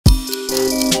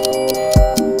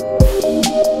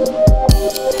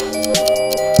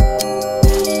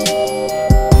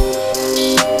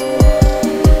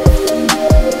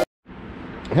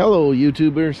fellow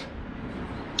YouTubers.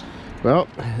 Well,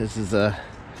 this is a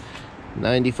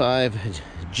 95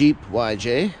 Jeep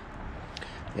YJ,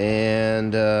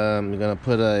 and I'm gonna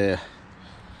put a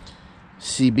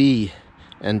CB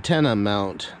antenna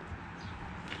mount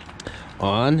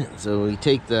on. So we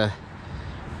take the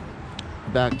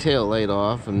back tail light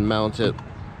off and mount it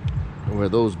where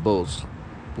those bolts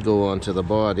go onto the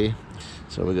body.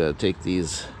 So we gotta take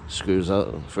these screws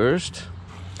out first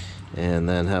and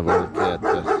then have a look at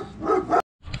the...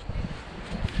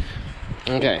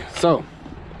 Okay, so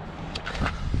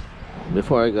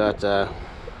before I got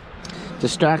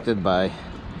distracted by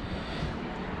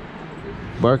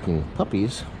barking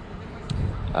puppies,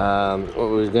 what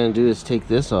we're going to do is take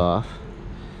this off,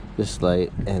 this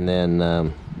light, and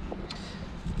then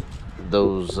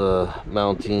those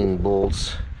mounting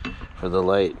bolts for the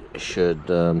light should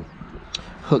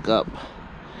hook up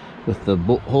with the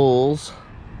holes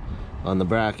on the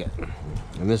bracket.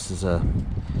 And this is a,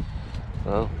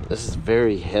 well, this is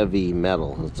very heavy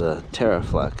metal. It's a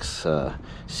Terraflex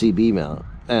CB mount,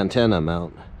 antenna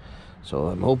mount. So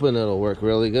I'm hoping it'll work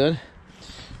really good.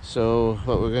 So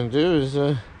what we're gonna do is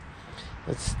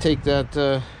let's take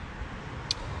that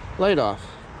light off.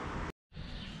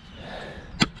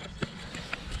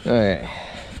 All right,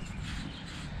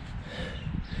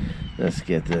 let's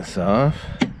get this off.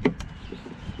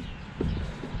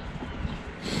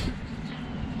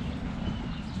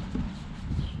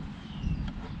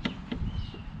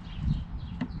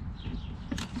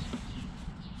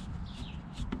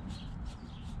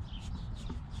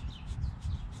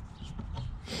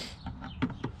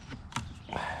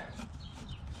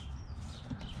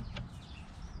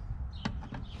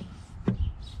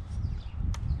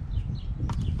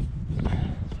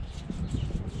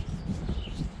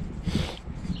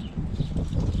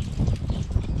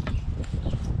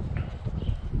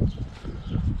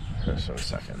 Just for a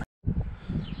second.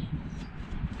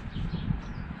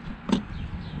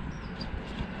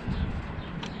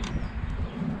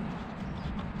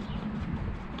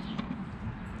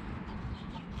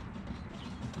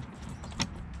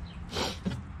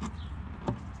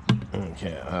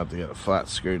 Okay, I'll have to get a flat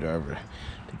screwdriver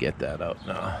to get that out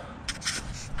now.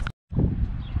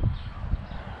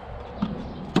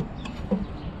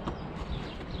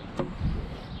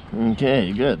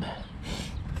 Okay, good.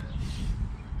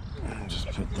 Just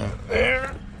put that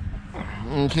there.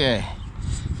 Okay.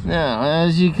 Now,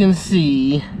 as you can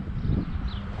see,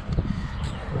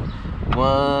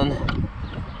 1,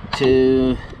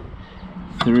 2,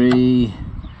 3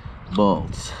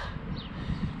 bolts.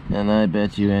 And I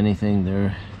bet you anything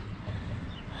they're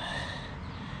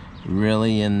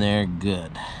really in there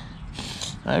good.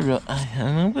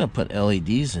 I'm gonna put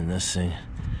LEDs in this thing.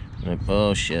 Like,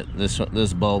 oh shit, this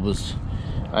bulb is,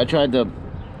 I tried to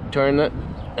turn it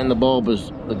and the bulb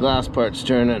is, the glass part's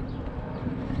turning.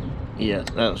 Yeah,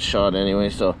 that was shot anyway,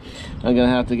 so I'm gonna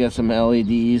have to get some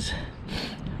LEDs.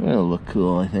 It'll look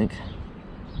cool, I think.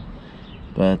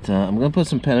 But I'm gonna put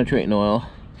some penetrating oil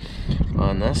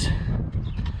on this,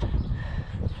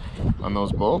 on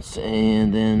those bolts,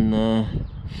 and then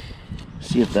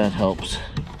see if that helps.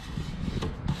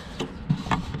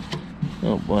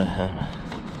 Oh boy,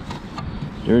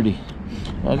 dirty.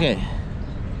 Okay,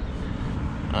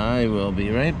 I will be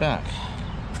right back.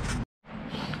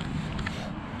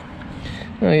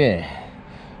 Okay,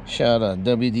 shot a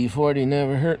WD-40,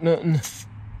 never hurt nothing.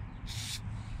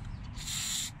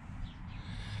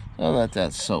 I'll let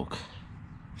that soak.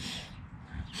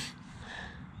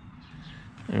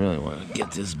 I really want to get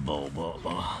this bulb out.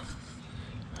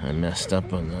 I messed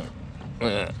up on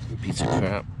that piece of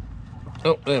crap.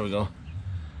 Oh, there we go.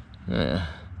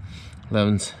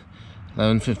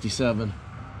 11:57.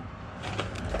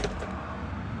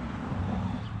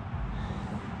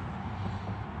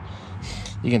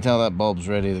 You can tell that bulb's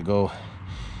ready to go.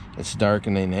 It's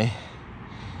darkening, eh?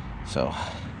 So,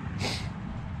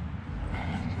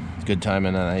 it's good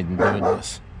timing that I'm doing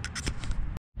this.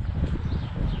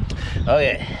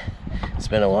 Okay, it's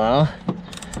been a while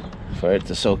for it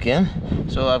to soak in.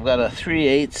 So I've got a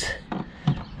 3/8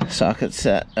 socket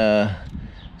set.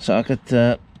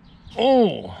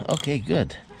 Oh, okay,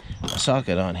 good. A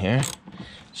socket on here.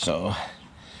 So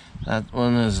that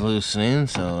one is loosening,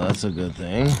 so that's a good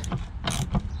thing.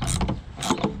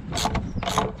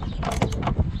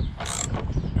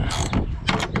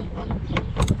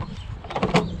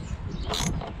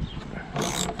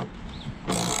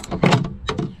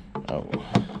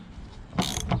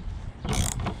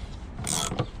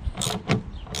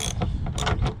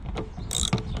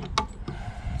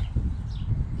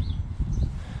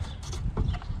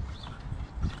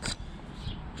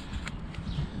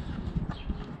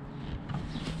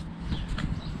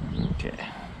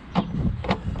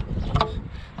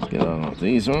 Get on with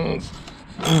these ones.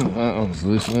 That one's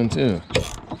loosening too.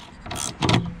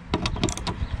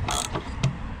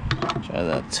 Try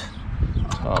that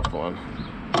top one.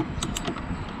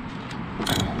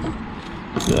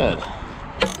 Good.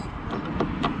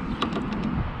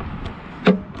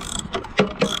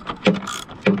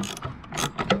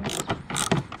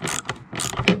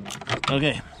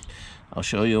 Okay, I'll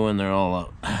show you when they're all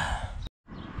out.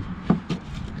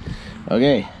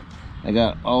 Okay, I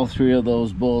got all 3 of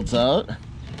those bolts out,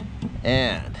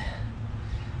 and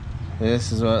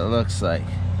this is what it looks like.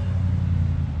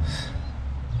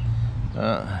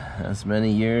 That's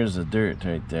many years of dirt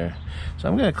right there. So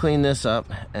I'm gonna clean this up,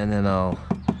 and then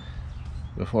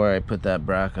before I put that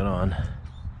bracket on.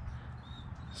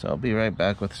 So I'll be right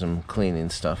back with some cleaning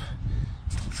stuff.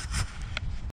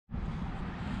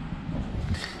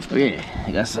 Okay,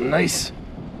 I got some nice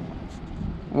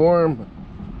warm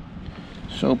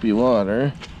soapy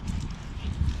water.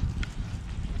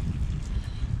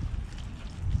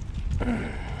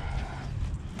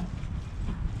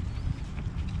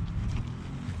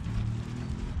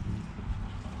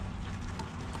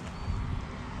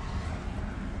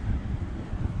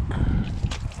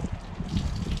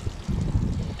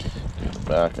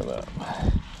 Back of that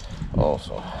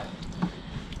also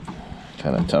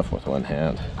kind of tough with one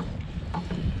hand,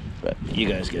 but you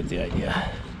guys get the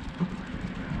idea.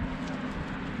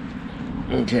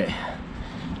 Okay,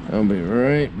 I'll be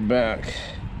right back.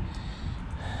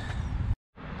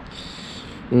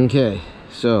 Okay,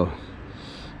 so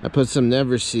I put some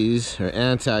never seize or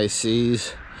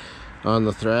anti-seize on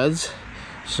the threads,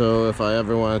 so if I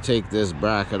ever want to take this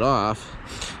bracket off,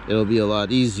 it'll be a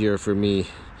lot easier for me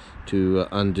to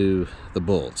undo the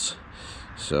bolts.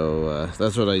 So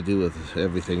that's what I do with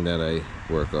everything that I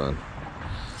work on.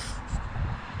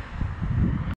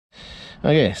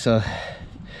 Okay, so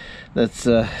let's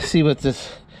see what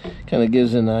this kind of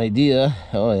gives an idea.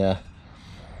 Oh yeah,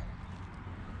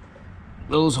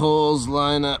 those holes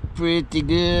line up pretty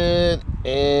good,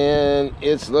 and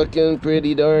it's looking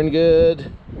pretty darn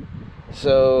good.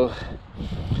 So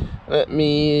let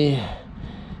me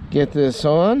get this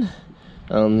on.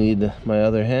 I'll need my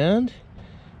other hand,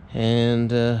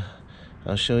 and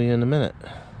I'll show you in a minute.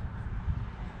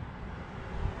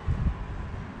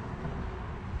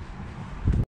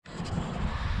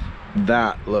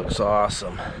 That looks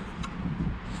awesome.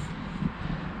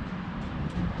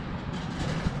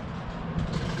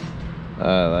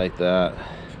 I like that.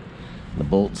 The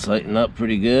bolts tighten up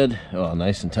pretty good. Oh,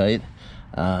 nice and tight.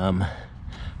 I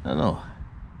don't know.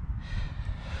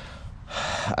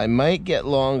 I might get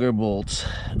longer bolts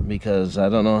because I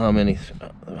don't know how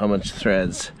much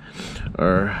threads,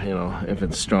 or if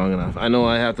it's strong enough. I know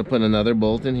I have to put another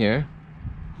bolt in here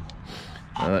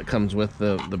that comes with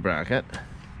the bracket,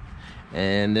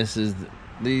 and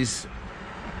these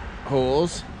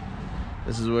holes.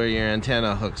 This is where your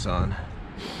antenna hooks on,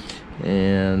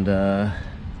 and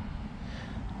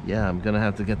yeah, I'm gonna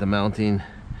have to get the mounting,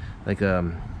 like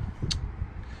a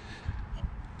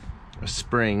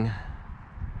spring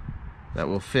that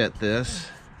will fit this,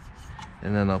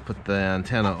 and then I'll put the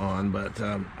antenna on. But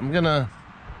I'm gonna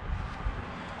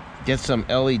get some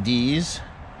LEDs,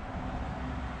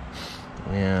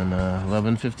 and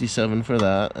 1157 for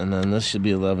that, and then this should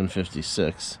be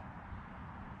 1156.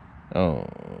 Oh,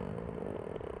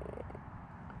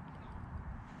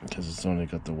 because it's only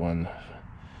got the one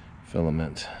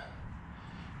filament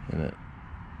in it.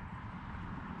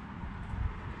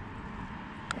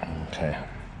 Okay,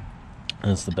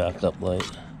 that's the backup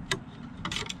light.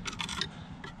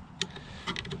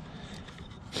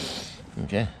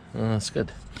 Okay, well, that's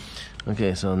good.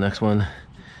 Okay, so the next one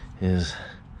is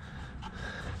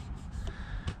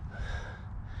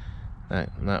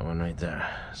that one right there.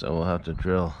 So we'll have to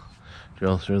drill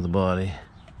through the body.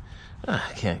 I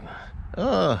can't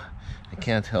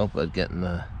help but getting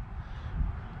the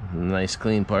nice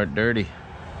clean part dirty.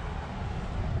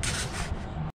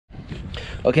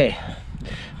 Okay,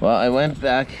 well, I went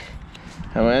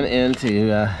in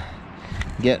to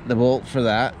get the bolt for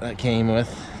that came with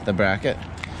the bracket,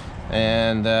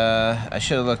 and I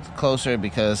should have looked closer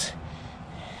because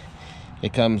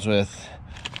it comes with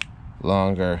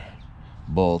longer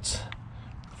bolts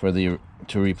to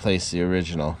replace the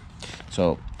original.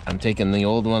 So I'm taking the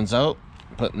old ones out,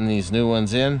 putting these new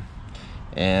ones in,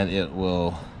 and it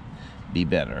will be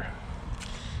better.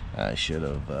 I should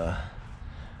have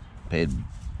paid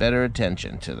better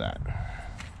attention to that.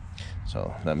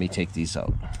 So let me take these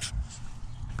out.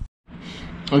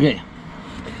 Okay,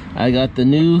 I got the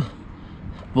new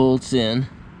bolts in,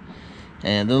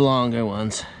 and the longer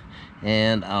ones,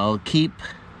 and I'll keep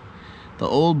the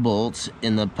old bolts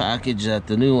in the package that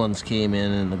the new ones came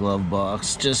in the glove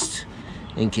box, just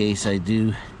in case I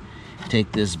do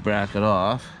take this bracket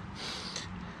off.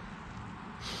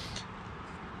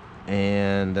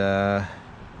 And I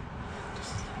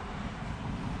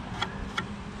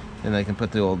can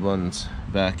put the old ones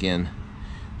back in.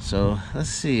 So let's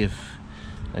see if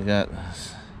I got.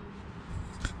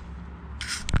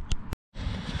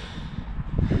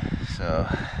 So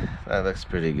that looks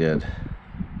pretty good.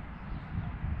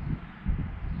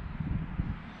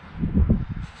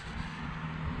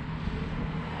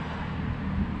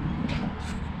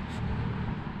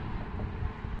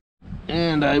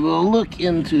 And I will look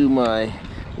into my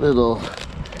little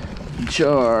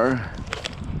jar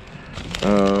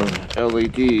of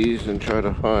LEDs and try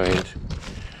to find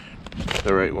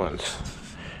the right ones.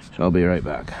 So I'll be right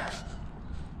back.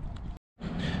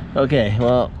 Okay,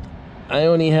 well, I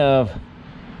only have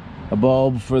a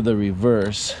bulb for the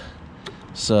reverse,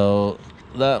 so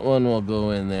that one will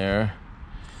go in there,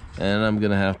 and I'm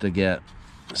gonna have to get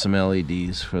some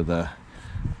LEDs for the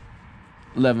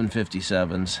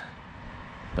 1157s,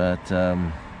 but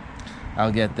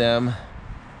I'll get them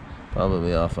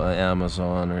probably off of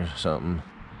Amazon or something,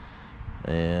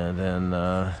 and then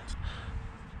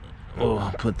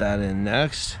we'll put that in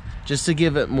next just to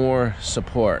give it more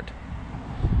support.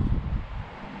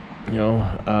 You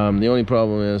know, the only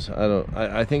problem is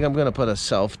I think I'm gonna put a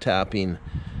self-tapping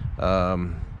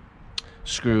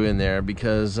screw in there,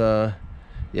 because the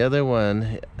other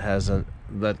one has a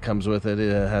that comes with it.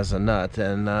 It has a nut,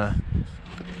 and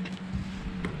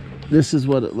this is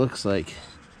what it looks like.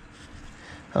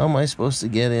 How am I supposed to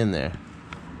get in there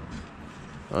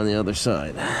on the other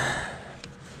side?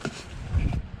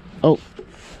 Oh,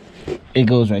 it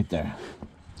goes right there.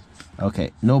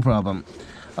 Okay, no problem.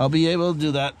 I'll be able to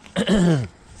do that.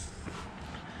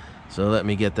 So let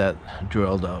me get that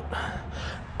drilled out.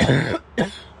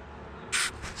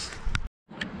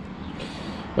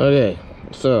 Okay,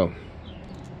 so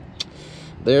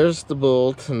there's the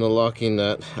bolt and the locking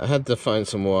nut. I had to find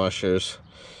some washers.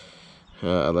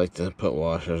 I like to put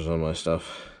washers on my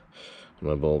stuff,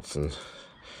 my bolts, and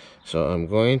so I'm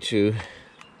going to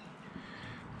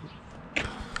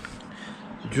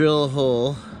drill a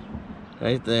hole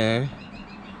right there,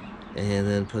 and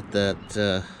then put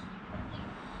that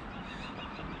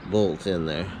bolt in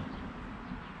there.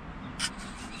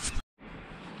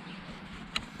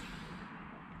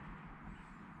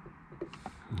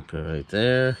 Okay, right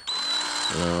there.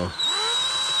 Now,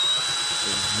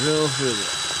 drill through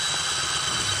there.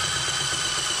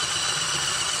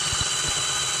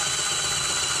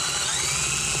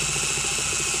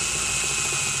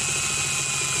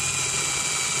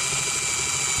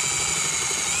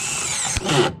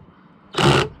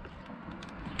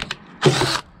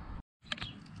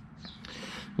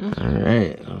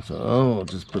 Alright, so we'll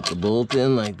just put the bolt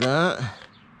in like that,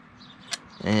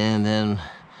 and then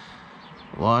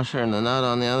washer and the nut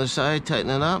on the other side,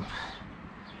 tighten it up.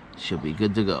 Should be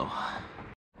good to go.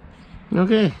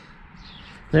 Okay,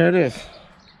 there it is.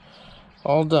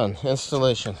 All done,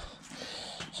 installation.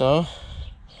 So,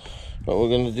 what we're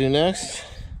going to do next,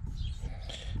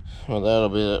 well, that'll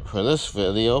be it for this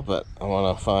video, but I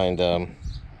want to find the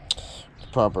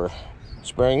proper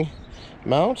spring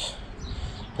mount,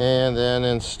 and then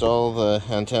install the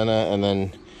antenna, and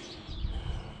then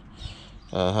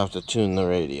have to tune the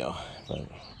radio. But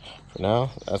for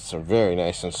now, that's a very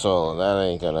nice install, and that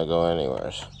ain't gonna go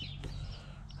anywhere.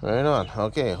 Right on.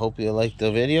 Okay, hope you liked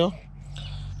the video.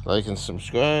 Like and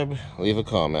subscribe, leave a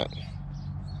comment.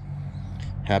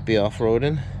 Happy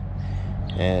off-roading,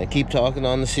 and keep talking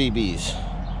on the CBs.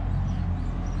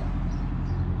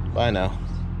 Bye now.